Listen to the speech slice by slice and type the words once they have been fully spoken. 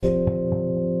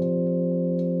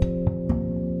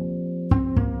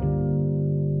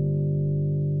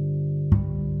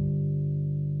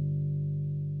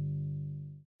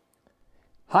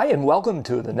Hi, and welcome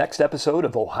to the next episode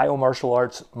of Ohio Martial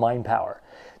Arts Mind Power.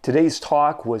 Today's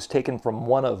talk was taken from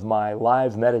one of my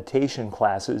live meditation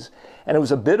classes, and it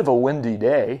was a bit of a windy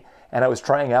day, and I was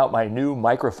trying out my new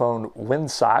microphone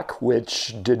windsock,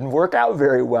 which didn't work out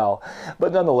very well.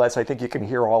 But nonetheless, I think you can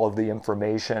hear all of the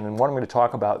information, and what I'm going to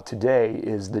talk about today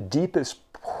is the deepest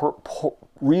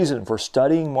reason for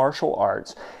studying martial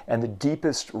arts and the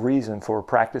deepest reason for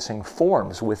practicing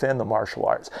forms within the martial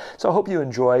arts. So I hope you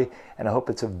enjoy, and I hope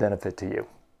it's of benefit to you.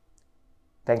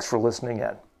 Thanks for listening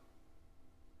in.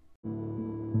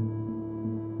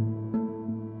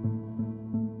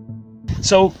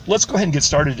 So let's go ahead and get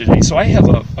started today. So I have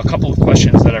a couple of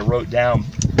questions that I wrote down.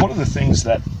 One of the things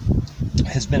that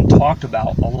has been talked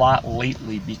about a lot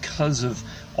lately because of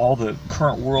all the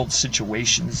current world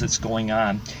situations that's going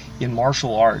on in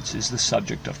martial arts is the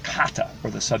subject of kata, or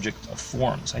the subject of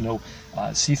forms. I know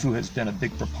Sifu has been a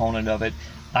big proponent of it.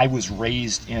 I was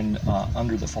raised in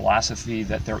under the philosophy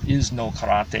that there is no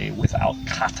karate without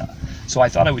kata. So I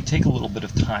thought I would take a little bit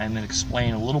of time and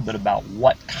explain a little bit about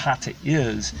what kata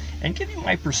is and give you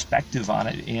my perspective on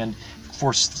it. And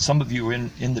for some of you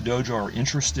in the dojo are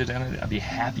interested in it, I'd be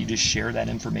happy to share that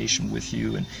information with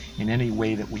you in any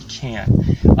way that we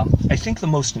can. I think the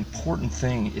most important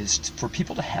thing is for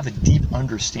people to have a deep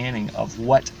understanding of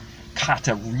what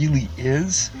kata really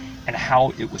is and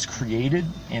how it was created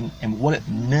and what it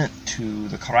meant to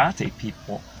the karate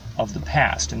people of the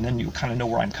past. And then you kind of know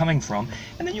where I'm coming from,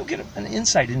 and then you'll get an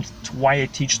insight into why I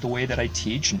teach the way that I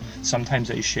teach, and sometimes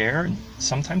I share and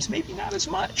sometimes maybe not as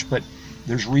much, but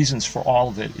there's reasons for all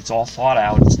of it. It's all thought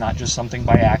out. It's not just something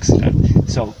by accident.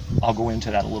 So I'll go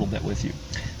into that a little bit with you.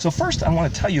 So first, I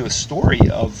want to tell you a story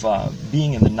of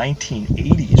being in the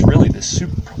 1980s, really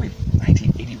probably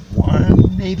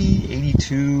 1981, maybe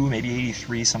 82, maybe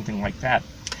 83, something like that.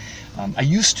 I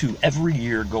used to every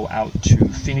year go out to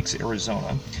Phoenix,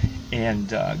 Arizona, and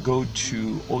go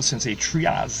to O-Sensei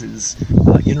Triaz's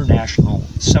international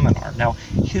seminar. Now,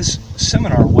 his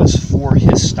seminar was for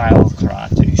his style of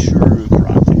karate, Shuru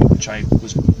karate, which I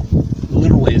was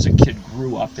literally as a kid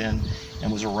grew up in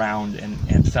and was around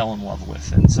and fell in love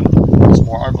with. And some of the most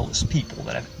marvelous people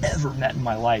that I've ever met in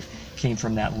my life came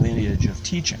from that lineage of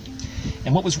teaching.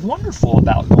 And what was wonderful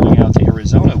about going out to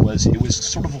Arizona was it was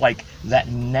sort of like that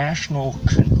national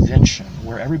convention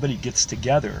where everybody gets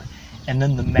together, and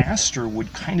then the master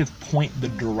would kind of point the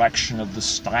direction of the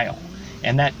style.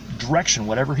 And that direction,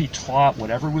 whatever he taught,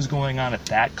 whatever was going on at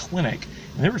that clinic,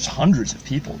 and there was hundreds of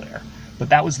people there, but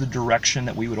that was the direction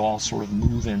that we would all sort of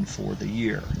move in for the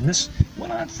year. And this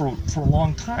went on for a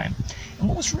long time. And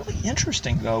what was really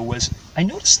interesting, though, was I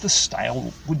noticed the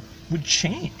style would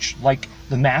change. Like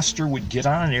the master would get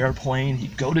on an airplane,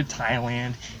 he'd go to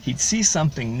Thailand, he'd see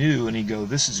something new, and he'd go,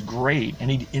 this is great,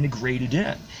 and he'd integrate it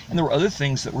in. And there were other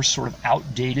things that were sort of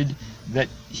outdated that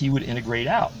he would integrate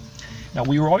out. Now,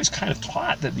 we were always kind of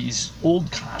taught that these old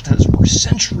katas were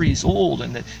centuries old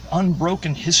and that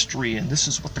unbroken history, and this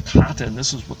is what the kata, and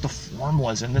this is what the form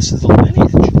was, and this is the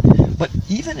lineage. But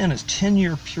even in a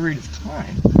 10-year period of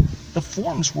time, the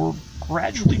forms were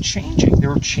gradually changing. They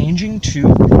were changing to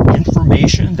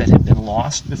information that had been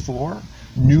lost before,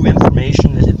 new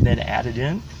information that had been added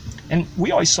in, and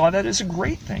we always saw that as a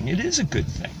great thing. It is a good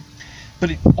thing.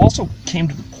 But it also came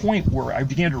to the point where I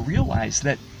began to realize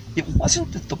that it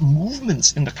wasn't that the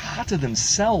movements in the kata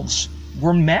themselves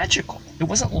were magical. It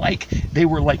wasn't like they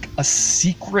were like a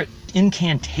secret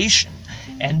incantation,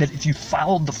 and that if you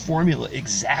followed the formula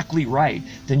exactly right,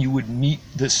 then you would meet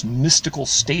this mystical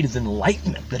state of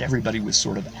enlightenment that everybody was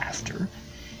sort of after.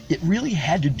 It really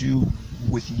had to do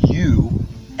with you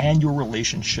and your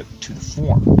relationship to the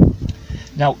form.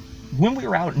 Now, when we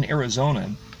were out in Arizona,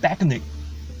 back in the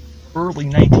early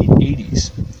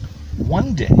 1980s,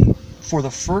 one day, for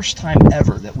the first time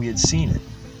ever that we had seen it,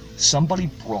 somebody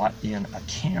brought in a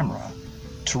camera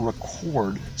to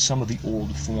record some of the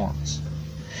old forms.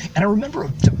 And I remember a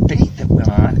debate that went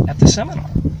on at the seminar.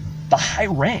 The high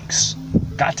ranks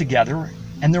got together,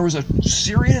 and there was a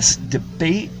serious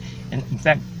debate, and in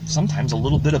fact, sometimes a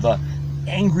little bit of an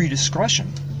angry discussion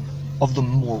of the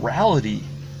morality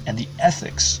and the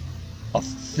ethics of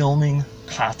filming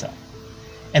kata.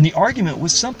 And the argument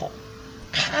was simple.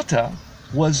 Kata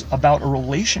was about a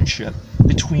relationship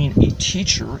between a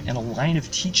teacher and a line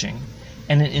of teaching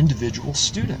and an individual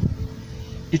student.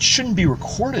 It shouldn't be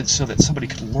recorded so that somebody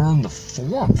could learn the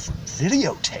form from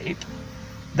videotape.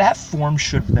 That form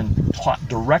should have been taught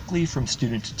directly from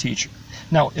student to teacher.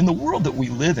 Now, in the world that we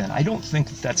live in, I don't think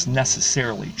that that's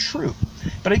necessarily true,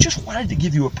 but I just wanted to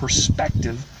give you a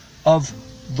perspective of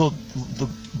the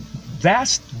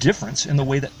vast difference in the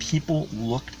way that people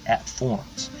looked at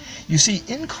forms. You see,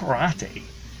 in karate,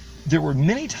 there were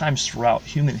many times throughout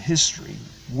human history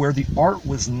where the art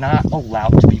was not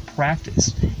allowed to be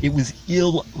practiced. It was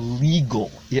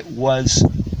illegal. It was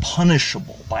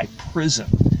punishable by prison,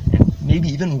 and maybe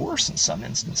even worse in some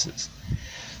instances.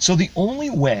 So the only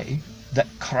way that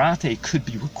karate could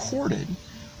be recorded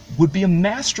would be a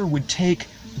master would take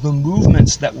the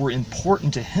movements that were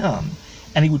important to him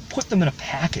and he would put them in a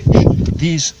package.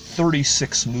 These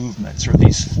 36 movements, or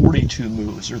these 42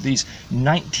 moves, or these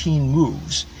 19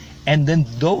 moves. And then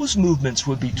those movements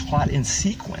would be taught in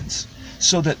sequence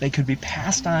so that they could be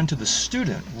passed on to the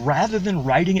student rather than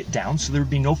writing it down, so there would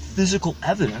be no physical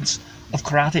evidence of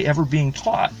karate ever being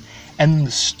taught. And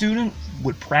the student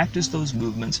would practice those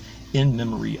movements in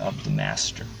memory of the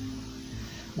master.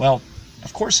 Well,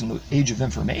 of course, in the age of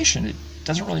information, it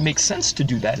doesn't really make sense to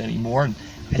do that anymore. And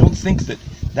I don't think that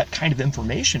that kind of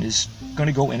information is going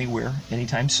to go anywhere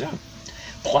anytime soon.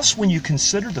 Plus, when you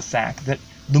consider the fact that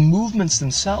the movements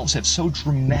themselves have so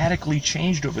dramatically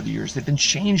changed over the years, they've been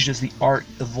changed as the art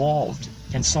evolved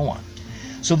and so on.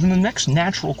 So then the next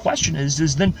natural question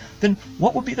is then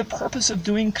what would be the purpose of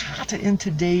doing kata in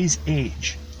today's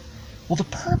age? Well, the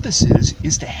purpose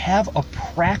is to have a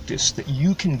practice that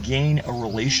you can gain a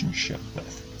relationship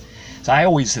with. So I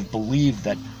always have believed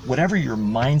that whatever your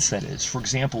mindset is, for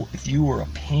example, if you were a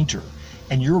painter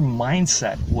and your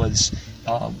mindset was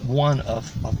one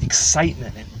of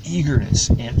excitement and eagerness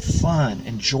and fun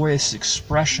and joyous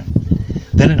expression,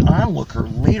 that an onlooker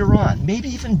later on, maybe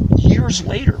even years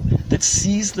later, that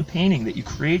sees the painting that you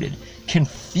created can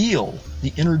feel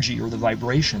the energy or the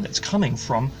vibration that's coming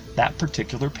from that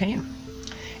particular painter.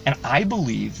 And I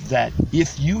believe that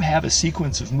if you have a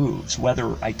sequence of moves,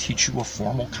 whether I teach you a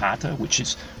formal kata, which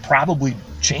is probably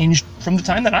changed from the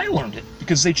time that I learned it,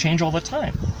 because they change all the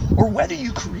time, or whether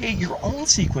you create your own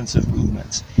sequence of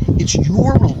movements, it's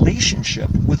your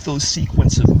relationship with those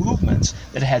sequence of movements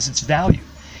that has its value.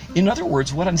 In other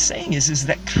words, what I'm saying is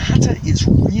that kata is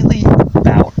really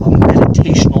about a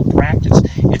meditational practice.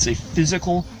 It's a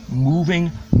physical,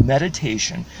 moving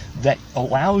meditation that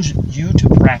allows you to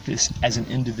practice as an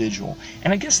individual.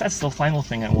 And I guess that's the final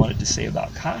thing I wanted to say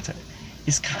about kata,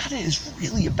 is kata is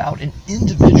really about an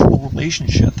individual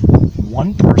relationship.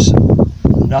 One person,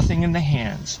 nothing in the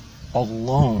hands,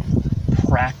 alone,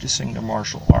 practicing their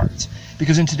martial arts.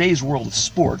 Because in today's world of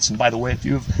sports, and by the way, a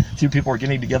few people are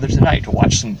getting together tonight to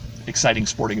watch some exciting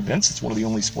sporting events. It's one of the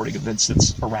only sporting events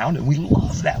that's around, and we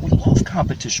love that. We love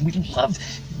competition. We love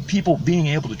people being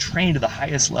able to train to the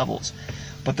highest levels.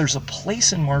 But there's a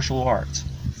place in martial arts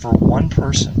for one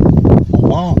person,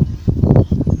 alone,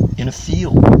 in a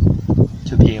field,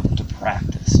 to be able to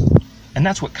practice. And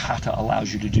that's what kata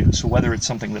allows you to do. So whether it's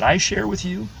something that I share with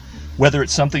you, whether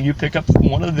it's something you pick up from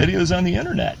one of the videos on the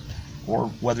internet, or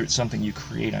whether it's something you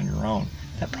create on your own,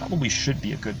 that probably should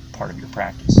be a good part of your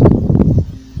practice.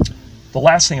 The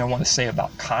last thing I want to say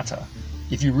about kata,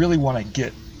 if you really want to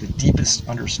get the deepest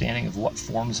understanding of what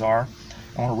forms are,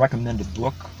 I want to recommend a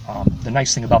book. The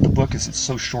nice thing about the book is it's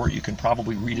so short you can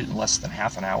probably read it in less than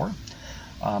half an hour.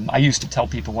 I used to tell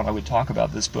people when I would talk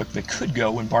about this book, they could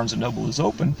go when Barnes & Noble is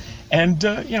open and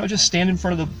just stand in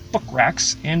front of the book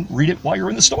racks and read it while you're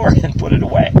in the store and put it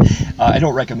away. I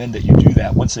don't recommend that you do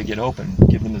that. Once they get open,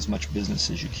 give them as much business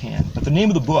as you can. But the name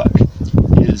of the book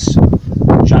is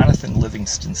Jonathan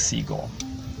Livingston Seagull.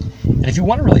 And if you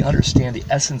want to really understand the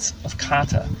essence of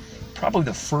kata, probably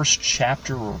the first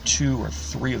chapter or 2 or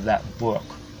 3 of that book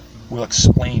will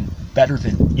explain better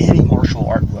than any martial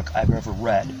art book I've ever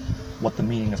read what the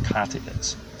meaning of kata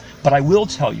is. But I will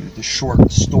tell you the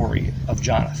short story of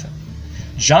Jonathan.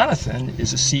 Jonathan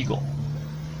is a seagull,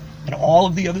 and all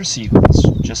of the other seagulls,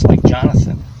 just like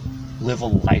Jonathan, live a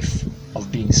life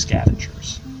of being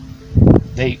scavengers.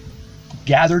 They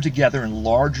gather together in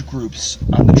large groups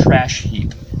on the trash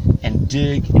heap and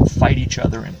dig and fight each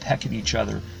other and peck at each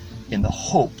other in the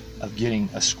hope of getting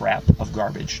a scrap of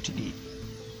garbage to eat.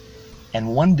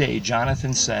 And one day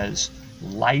Jonathan says,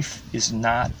 life is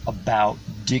not about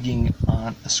digging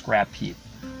on a scrap heap.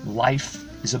 Life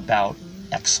is about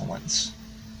excellence.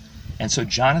 And so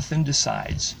Jonathan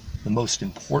decides the most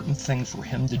important thing for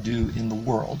him to do in the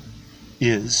world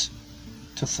is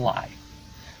to fly.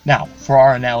 Now, for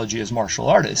our analogy as martial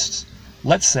artists,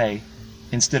 let's say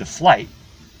instead of flight,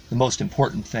 the most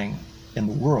important thing in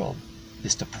the world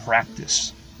is to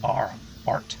practice our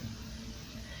art.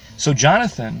 So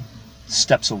Jonathan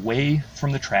steps away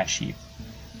from the trash heap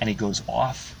and he goes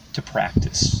off to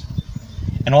practice.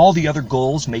 And all the other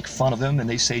gulls make fun of him and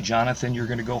they say, Jonathan, you're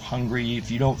going to go hungry. If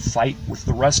you don't fight with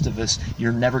the rest of us,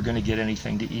 you're never going to get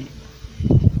anything to eat.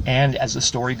 And as the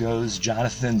story goes,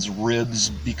 Jonathan's ribs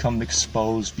become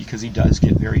exposed because he does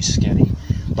get very skinny.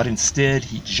 But instead,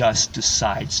 he just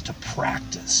decides to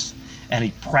practice. And he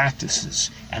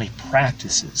practices, and he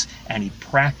practices, and he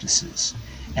practices.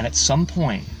 And at some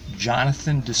point,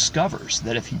 Jonathan discovers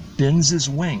that if he bends his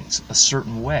wings a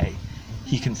certain way,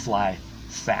 he can fly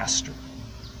faster.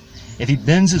 If he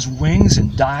bends his wings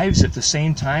and dives at the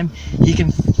same time, he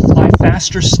can fly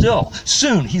faster still.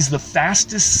 Soon, he's the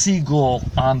fastest seagull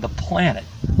on the planet.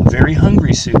 A very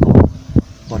hungry seagull,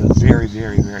 but a very,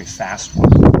 very, very fast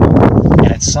one.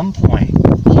 And at some point,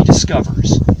 he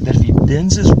discovers that if he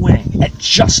bends his wing at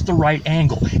just the right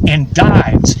angle and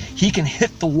dives, he can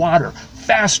hit the water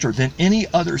faster than any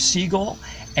other seagull.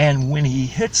 And when he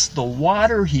hits the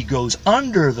water, he goes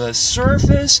under the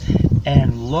surface,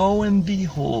 and lo and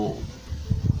behold,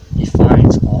 he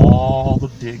finds all the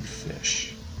big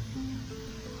fish.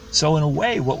 So in a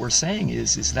way, what we're saying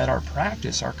is that our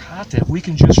practice, our kata, if we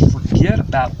can just forget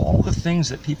about all the things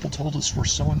that people told us were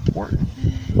so important,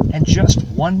 and just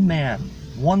one man,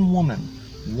 one woman,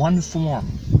 one form,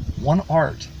 one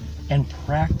art, and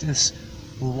practice,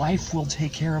 life will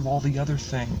take care of all the other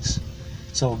things.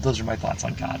 So those are my thoughts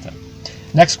on kata.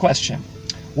 Next question.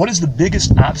 What is the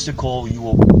biggest obstacle you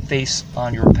will face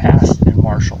on your path in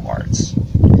martial arts?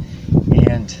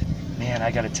 And man,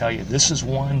 I got to tell you, this is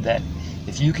one that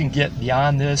if you can get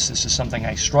beyond this, this is something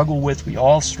I struggle with. We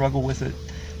all struggle with it.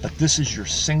 But this is your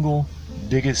single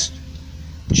biggest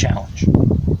challenge.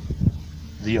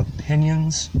 The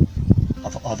opinions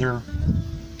of other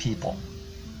people.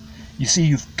 You see,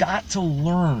 you've got to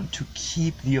learn to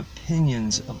keep the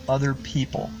opinions of other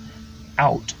people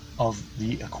out of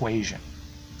the equation.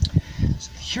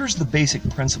 Here's the basic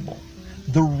principle.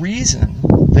 The reason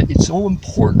that it's so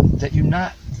important that you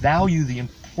not value the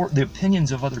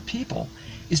opinions of other people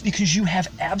is because you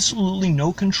have absolutely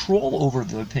no control over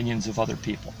the opinions of other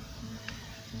people.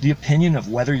 The opinion of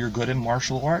whether you're good in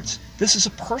martial arts, this is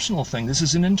a personal thing. This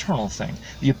is an internal thing.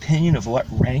 The opinion of what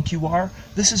rank you are,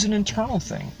 this is an internal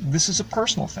thing. This is a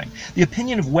personal thing. The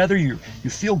opinion of whether you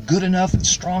feel good enough and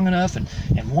strong enough and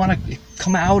want to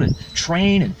come out and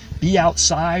train and be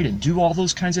outside and do all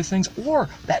those kinds of things, or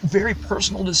that very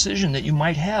personal decision that you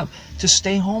might have to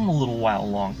stay home a little while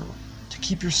longer, to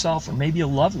keep yourself or maybe a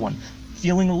loved one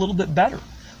feeling a little bit better.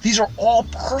 These are all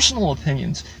personal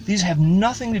opinions. These have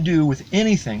nothing to do with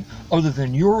anything other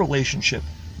than your relationship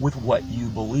with what you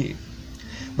believe.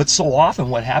 But so often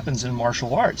what happens in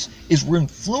martial arts is we're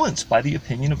influenced by the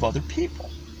opinion of other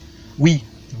people. We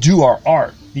do our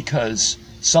art because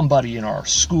somebody in our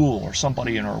school or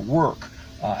somebody in our work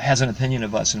has an opinion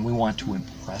of us and we want to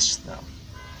impress them.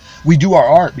 We do our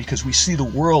art because we see the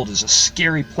world as a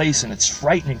scary place and it's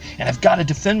frightening and I've got to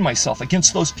defend myself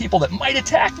against those people that might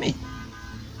attack me.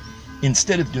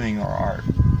 Instead of doing our art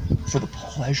for the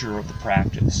pleasure of the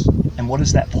practice. And what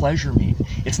does that pleasure mean?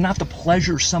 It's not the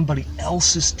pleasure somebody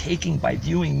else is taking by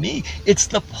viewing me. It's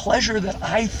the pleasure that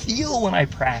I feel when I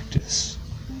practice.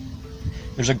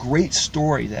 There's a great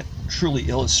story that truly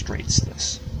illustrates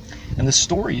this. And the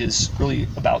story is really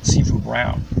about Sifu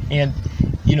Brown. And,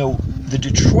 you know, the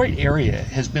Detroit area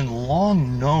has been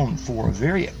long known for a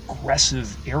very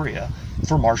aggressive area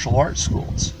for martial arts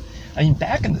schools. I mean,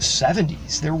 back in the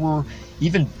 70s, there were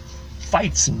even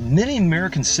fights in many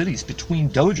American cities between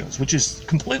dojos, which is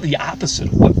completely opposite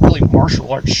of what really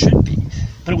martial arts should be.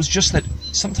 But it was just that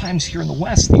sometimes here in the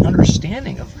West, the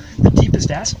understanding of the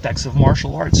deepest aspects of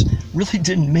martial arts really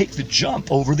didn't make the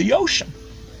jump over the ocean.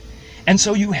 And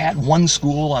so you had one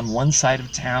school on one side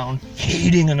of town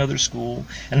hating another school,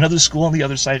 and another school on the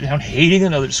other side of town hating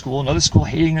another school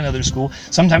hating another school.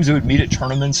 Sometimes they would meet at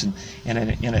tournaments and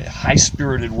in a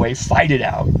high-spirited way fight it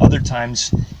out. Other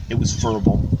times it was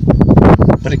verbal.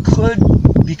 But it could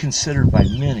be considered by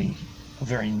many a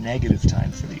very negative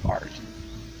time for the art.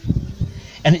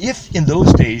 And if in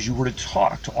those days you were to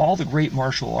talk to all the great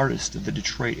martial artists of the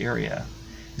Detroit area,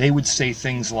 they would say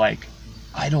things like,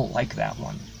 "I don't like that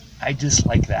one. I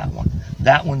dislike that one.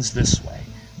 That one's this way.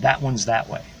 That one's that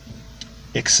way."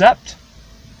 Except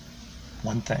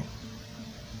one thing.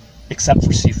 Except for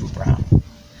Sifu Brown.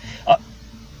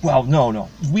 Well, no.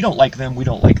 We don't like them. We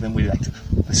don't like them. We like them.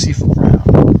 But Sifu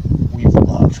Brown, we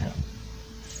love him.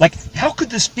 Like, how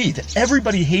could this be that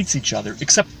everybody hates each other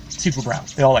except Sifu Brown?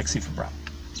 They all like Sifu Brown.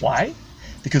 Why?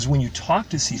 Because when you talk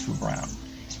to Sifu Brown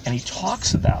and he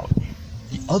talks about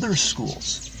the other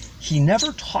schools, he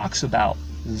never talks about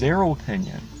their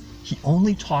opinion. He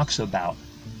only talks about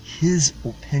his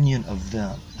opinion of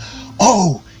them.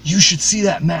 "Oh, you should see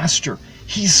that master.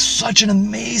 He's such an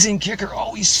amazing kicker.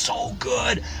 Oh, he's so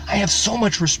good. I have so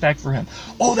much respect for him.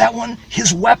 Oh, that one,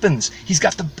 his weapons. He's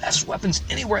got the best weapons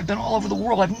anywhere. I've been all over the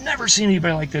world. I've never seen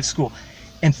anybody like that at school."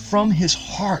 And from his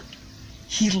heart,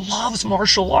 He loves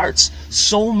martial arts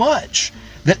so much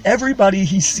that everybody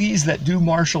he sees that do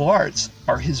martial arts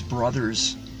are his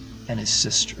brothers and his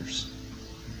sisters.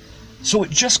 So it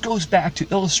just goes back to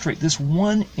illustrate this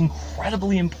one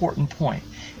incredibly important point.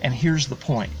 And here's the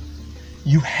point.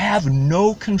 You have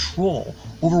no control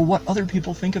over what other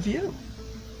people think of you.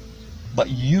 But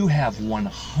you have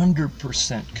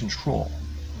 100% control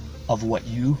of what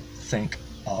you think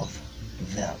of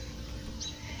them.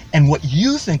 And what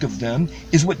you think of them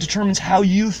is what determines how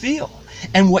you feel.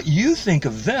 And what you think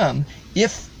of them,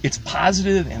 if it's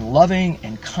positive and loving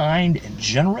and kind and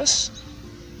generous,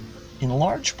 in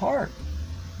large part,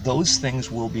 those things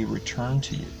will be returned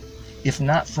to you. If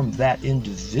not from that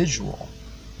individual,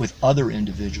 with other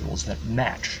individuals that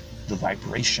match the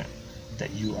vibration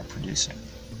that you are producing.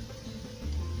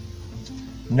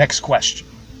 Next question.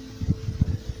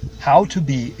 How to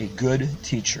be a good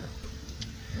teacher.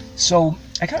 So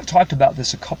I kind of talked about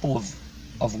this a couple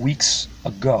of weeks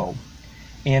ago,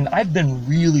 and I've been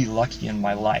really lucky in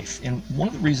my life. And one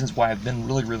of the reasons why I've been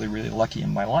really lucky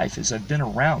in my life is I've been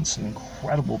around some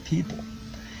incredible people.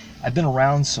 I've been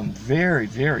around some very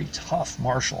tough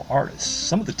martial artists,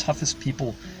 some of the toughest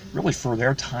people really for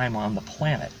their time on the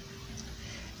planet.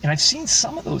 And I've seen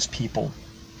some of those people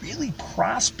really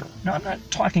prosper. Now, I'm not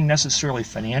talking necessarily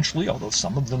financially, although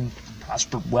some of them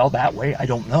prospered well that way, I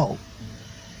don't know.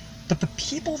 But the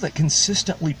people that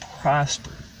consistently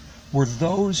prospered were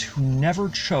those who never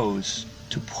chose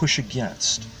to push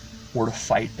against or to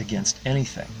fight against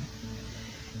anything.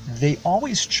 They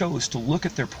always chose to look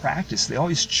at their practice, they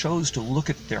always chose to look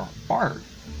at their art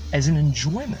as an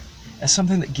enjoyment, as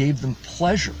something that gave them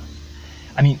pleasure.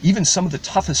 I mean, even some of the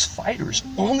toughest fighters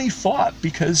only fought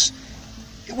because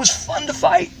it was fun to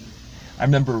fight. I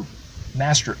remember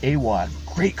Master Awad,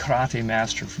 great karate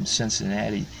master from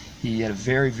Cincinnati. He had a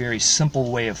very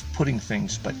simple way of putting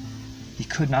things, but he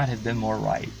could not have been more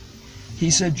right.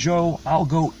 He said, "Joe, I'll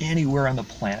go anywhere on the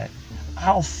planet.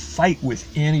 I'll fight with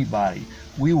anybody.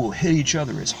 We will hit each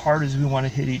other as hard as we want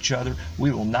to hit each other.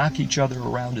 We will knock each other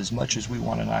around as much as we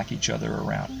want to knock each other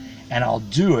around. And I'll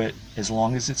do it as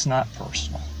long as it's not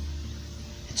personal.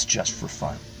 It's just for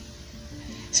fun."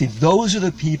 See, those are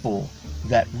the people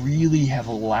that really have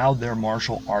allowed their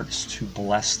martial arts to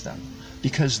bless them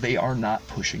because they are not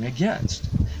pushing against.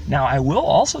 Now, I will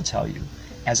also tell you,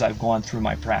 as I've gone through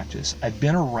my practice, I've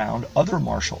been around other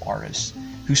martial artists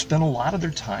who spend a lot of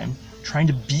their time trying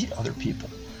to beat other people,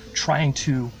 trying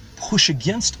to push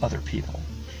against other people.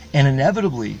 And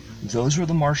inevitably, those are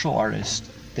the martial artists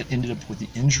that ended up with the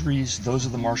injuries. Those are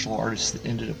the martial artists that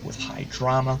ended up with high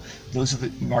drama. Those are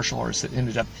the martial artists that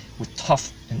ended up with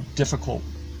tough and difficult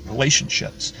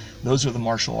relationships. Those are the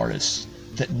martial artists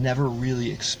that never really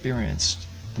experienced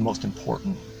the most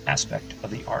important aspect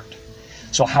of the art.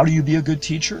 So how do you be a good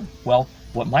teacher? Well,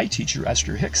 what my teacher,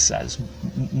 Esther Hicks, says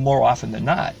more often than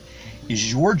not is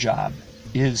your job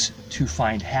is to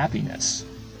find happiness.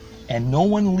 And no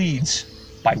one leads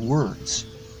by words.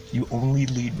 You only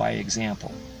lead by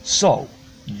example. So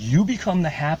you become the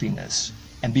happiness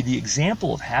and be the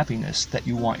example of happiness that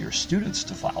you want your students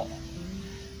to follow.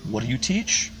 What do you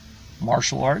teach?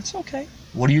 Martial arts? Okay.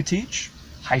 What do you teach?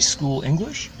 High school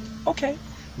English? Okay.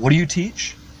 What do you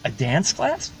teach? A dance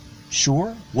class?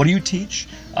 Sure. What do you teach?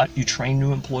 You train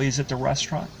new employees at the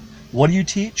restaurant. What do you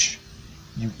teach?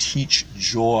 You teach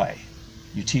joy.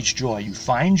 You teach joy. You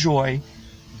find joy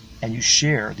and you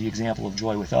share the example of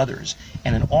joy with others.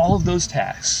 And in all of those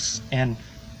tasks, and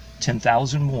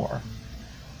 10,000 more,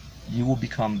 you will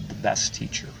become the best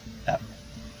teacher ever.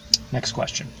 Next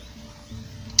question.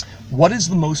 What is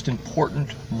the most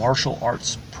important martial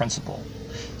arts principle?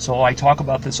 So I talk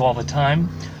about this all the time.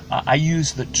 I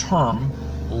use the term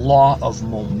law of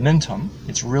momentum.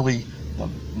 It's really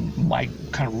my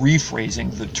kind of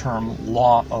rephrasing the term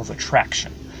law of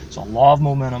attraction. So law of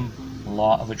momentum,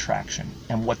 law of attraction.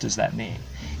 And what does that mean?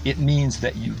 It means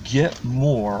that you get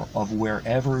more of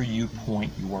wherever you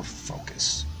point your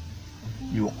focus.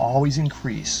 You will always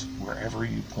increase wherever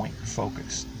you point your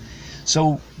focus.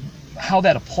 So how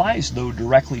that applies, though,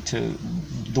 directly to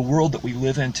the world that we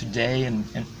live in today and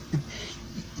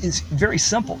is very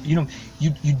simple. You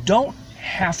don't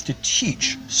have to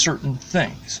teach certain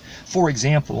things. For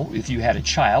example, if you had a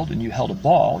child and you held a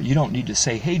ball, you don't need to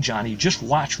say, "Hey, Johnny, just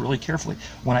watch really carefully.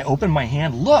 When I open my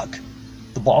hand, look,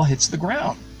 the ball hits the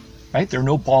ground," right? There are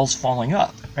no balls falling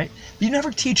up, right? You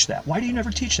never teach that. Why do you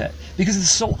never teach that? Because it's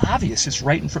so obvious. It's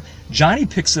right in front. Johnny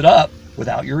picks it up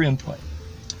without your input.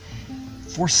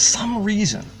 For some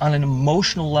reason, on an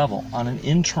emotional level, on an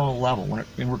internal level,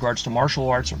 in regards to martial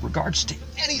arts or regards to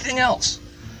anything else,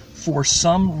 for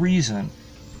some reason,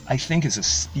 I think as a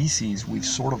species we've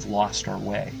sort of lost our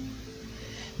way.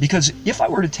 Because if I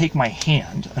were to take my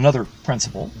hand, another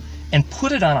principle, and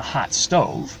put it on a hot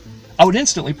stove, I would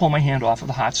instantly pull my hand off of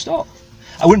the hot stove.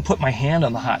 I wouldn't put my hand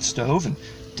on the hot stove and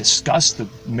discuss the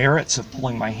merits of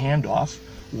pulling my hand off,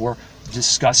 or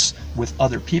discuss with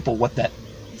other people what that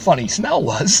funny smell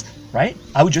was, right?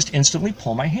 I would just instantly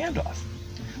pull my hand off.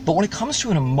 But when it comes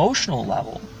to an emotional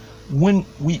level, when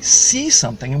we see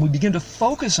something and we begin to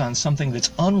focus on something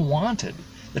that's unwanted,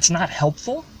 that's not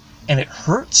helpful, and it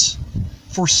hurts,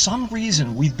 for some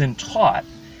reason we've been taught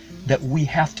that we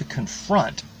have to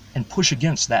confront and push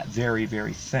against that very,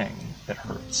 very thing that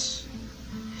hurts.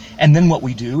 And then what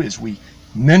we do is we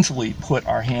mentally put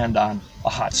our hand on a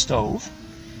hot stove,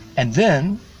 and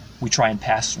then we try and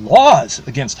pass laws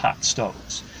against hot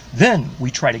stoves. Then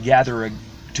we try to gather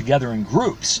together in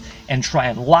groups and try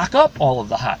and lock up all of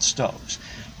the hot stoves.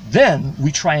 Then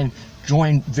we try and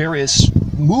join various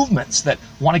movements that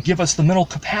want to give us the mental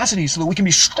capacity so that we can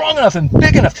be strong enough and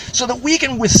big enough so that we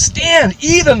can withstand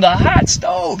even the hot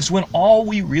stoves, when all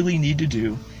we really need to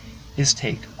do is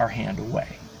take our hand away.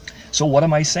 So what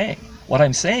am I saying? What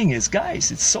I'm saying is,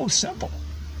 guys, it's so simple.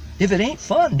 If it ain't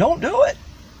fun, don't do it.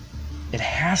 It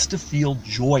has to feel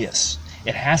joyous.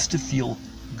 It has to feel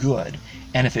good.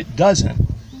 And if it doesn't,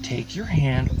 take your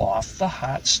hand off the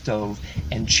hot stove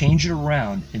and change it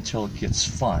around until it gets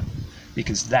fun,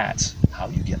 because that's how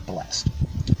you get blessed.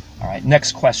 All right,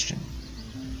 next question.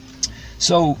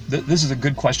 So this is a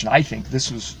good question. I think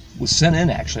this was sent in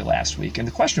actually last week, and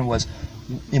the question was,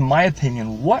 in my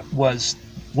opinion, what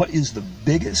is the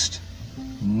biggest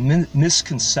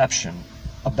misconception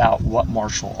about what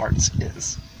martial arts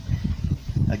is?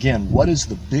 Again, what is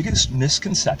the biggest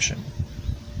misconception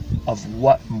of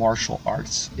what martial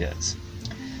arts is?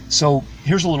 So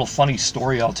here's a little funny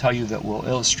story I'll tell you that will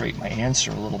illustrate my answer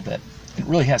a little bit. It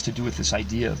really has to do with this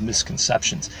idea of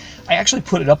misconceptions. I actually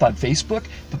put it up on Facebook,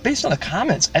 but based on the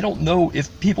comments, I don't know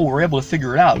if people were able to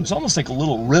figure it out. It was almost like a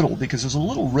little riddle, because there's a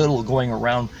little riddle going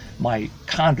around my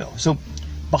condo. So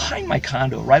behind my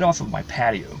condo, right off of my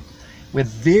patio, with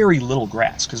very little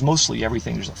grass, because mostly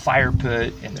everything, there's a fire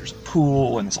pit and there's a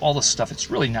pool and there's all this stuff.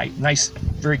 It's really nice,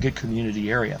 very good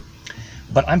community area.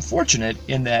 But I'm fortunate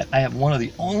in that I have one of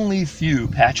the only few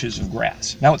patches of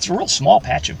grass. Now, it's a real small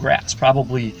patch of grass,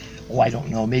 probably, I don't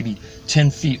know, maybe 10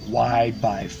 feet wide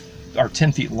or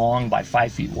 10 feet long by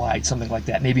 5 feet wide, something like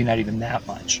that, maybe not even that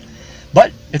much.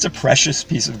 But it's a precious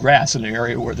piece of grass in an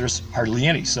area where there's hardly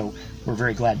any, so we're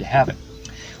very glad to have it.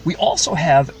 We also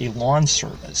have a lawn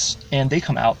service, and they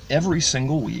come out every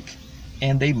single week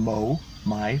and they mow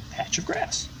my patch of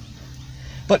grass.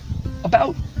 But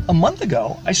about a month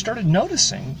ago, I started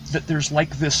noticing that there's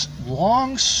like this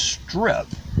long strip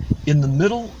in the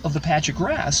middle of the patch of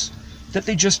grass that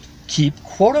they just keep,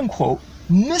 quote unquote,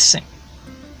 missing.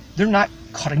 They're not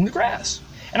cutting the grass.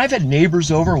 And I've had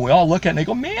neighbors over, and we all look at it and they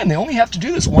go, man, they only have to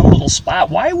do this one little spot.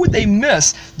 Why would they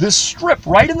miss this strip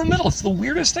right in the middle? It's the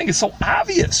weirdest thing. It's so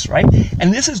obvious, right?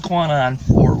 And this has gone on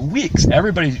for weeks.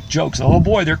 Everybody jokes, oh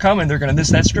boy, they're coming. They're going to miss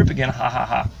that strip again. Ha, ha,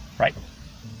 ha. Right.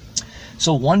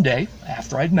 So one day,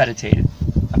 after I'd meditated,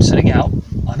 I'm sitting out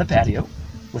on the patio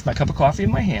with my cup of coffee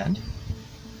in my hand,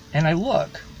 and I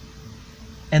look,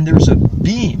 and there's a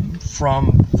beam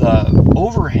from the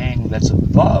overhang that's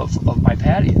above of my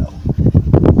patio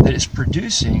that is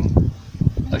producing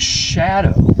a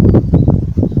shadow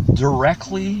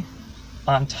directly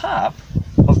on top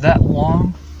of that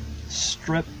long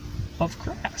strip of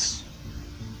grass.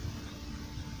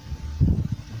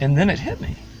 And then it hit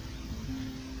me.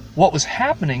 What was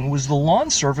happening was the lawn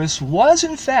service was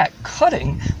in fact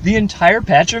cutting the entire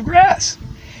patch of grass.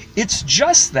 It's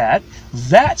just that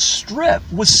that strip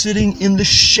was sitting in the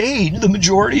shade the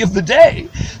majority of the day.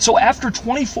 So after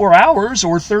 24 hours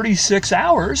or 36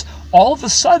 hours, all of a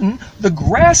sudden the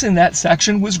grass in that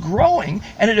section was growing,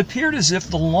 and it appeared as if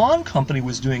the lawn company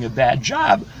was doing a bad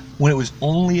job when it was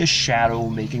only a shadow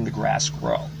making the grass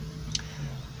grow.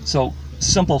 So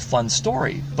simple, fun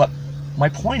story, but my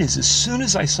point is, as soon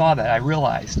as I saw that, I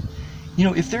realized, you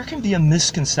know, if there can be a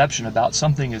misconception about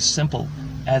something as simple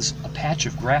as a patch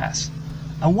of grass,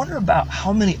 I wonder about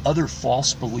how many other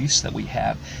false beliefs that we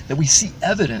have, that we see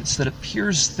evidence that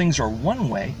appears things are one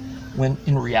way when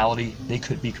in reality they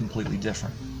could be completely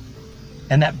different.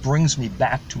 And that brings me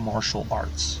back to martial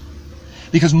arts.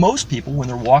 Because most people, when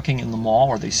they're walking in the mall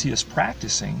or they see us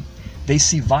practicing, they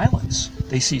see violence.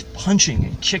 They see punching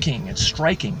and kicking and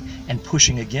striking and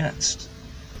pushing against.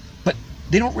 But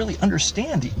they don't really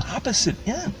understand the opposite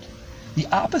end. The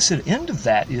opposite end of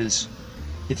that is,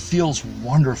 it feels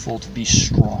wonderful to be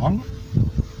strong.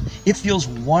 It feels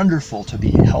wonderful to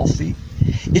be healthy.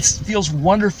 It feels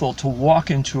wonderful to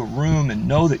walk into a room and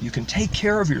know that you can take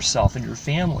care of yourself and your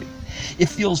family. It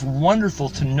feels wonderful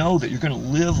to know that you're going to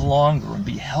live longer and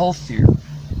be healthier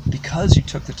because you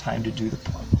took the time to do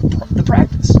the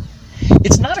practice.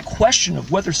 It's not a question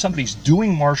of whether somebody's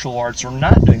doing martial arts or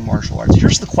not doing martial arts.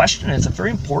 Here's the question, and it's a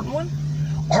very important one.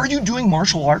 Are you doing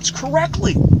martial arts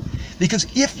correctly? Because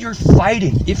if you're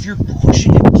fighting, if you're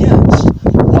pushing against,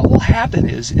 what will happen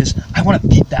is I want to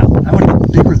beat that one. I want to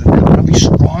be bigger than that one. I want to be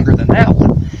stronger than that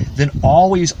one. Then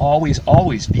always,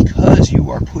 because you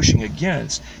are pushing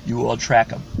against, you will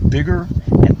attract a bigger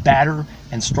and badder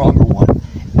and stronger one.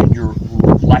 And your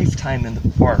lifetime in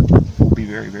the art will be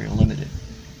very, very limited.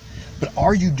 But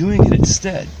are you doing it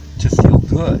instead to feel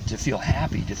good, to feel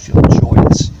happy, to feel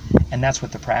joyous? And that's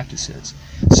what the practice is.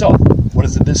 So, what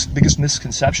is the biggest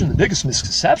misconception? The biggest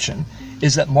misconception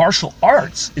is that martial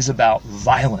arts is about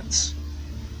violence.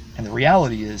 And the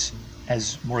reality is,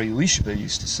 as Mori Ueshiba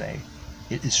used to say,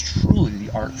 it is truly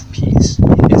the art of peace.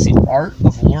 It is the art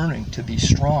of learning to be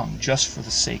strong just for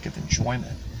the sake of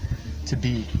enjoyment, to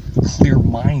be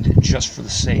clear-minded just for the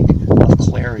sake of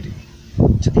clarity,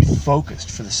 to be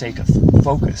focused for the sake of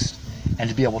focused, and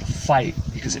to be able to fight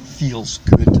because it feels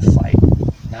good to fight.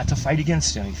 Not to fight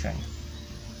against anything,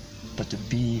 but to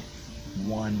be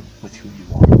one with who you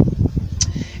are.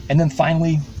 And then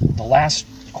finally, the last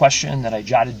question that I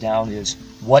jotted down is,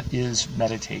 what is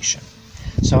meditation?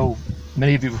 So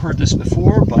many of you have heard this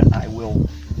before, but I will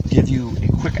give you a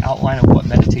quick outline of what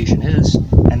meditation is,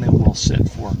 and then we'll sit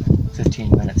for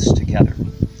 15 minutes together.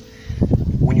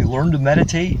 When you learn to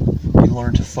meditate, you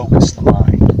learn to focus the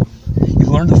mind. You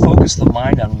learn to focus the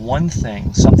mind on one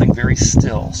thing, something very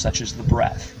still, such as the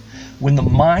breath. When the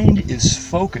mind is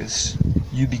focused,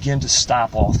 you begin to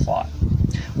stop all thought.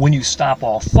 When you stop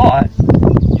all thought,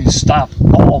 you stop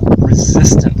all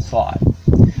resistant thought.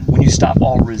 When you stop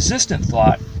all resistant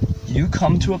thought, you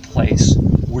come to a place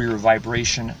where your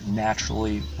vibration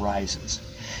naturally rises.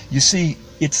 You see,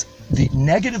 it's the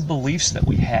negative beliefs that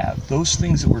we have, those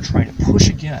things that we're trying to push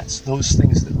against, those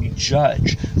things that we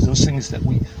judge, those things that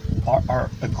we are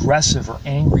aggressive or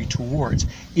angry towards.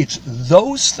 It's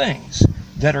those things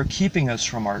that are keeping us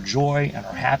from our joy and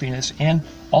our happiness, and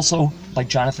also, like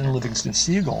Jonathan Livingston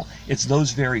Seagull, it's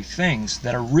those very things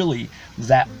that are really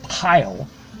that pile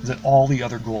that all the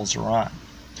other goals are on.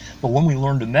 But when we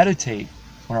learn to meditate,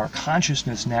 when our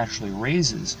consciousness naturally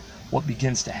raises, what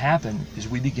begins to happen is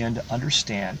we begin to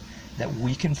understand that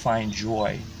we can find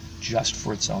joy just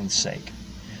for its own sake.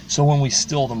 So when we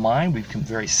still the mind, we become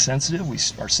very sensitive, we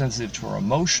are sensitive to our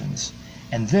emotions,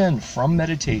 and then from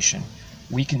meditation,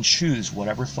 we can choose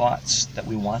whatever thoughts that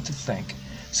we want to think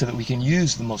so that we can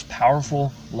use the most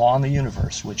powerful law in the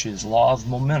universe, which is law of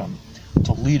momentum,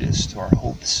 to lead us to our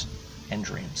hopes and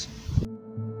dreams.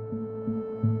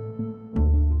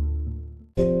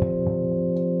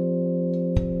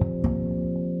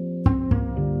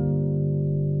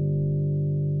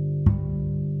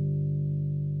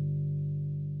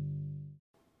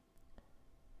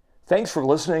 Thanks for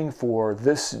listening for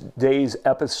this day's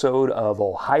episode of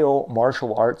Ohio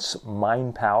Martial Arts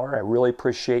Mind Power. I really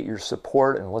appreciate your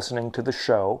support and listening to the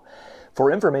show.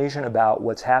 For information about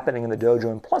what's happening in the dojo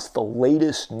and plus the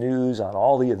latest news on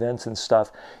all the events and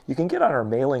stuff, you can get on our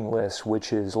mailing list,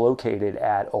 which is located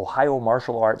at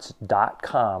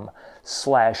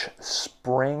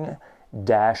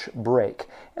ohiomartialarts.com/spring-break.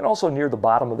 And also near the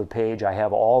bottom of the page, I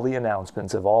have all the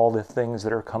announcements of all the things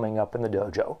that are coming up in the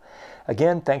dojo.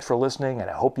 Again, thanks for listening, and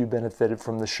I hope you benefited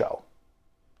from the show.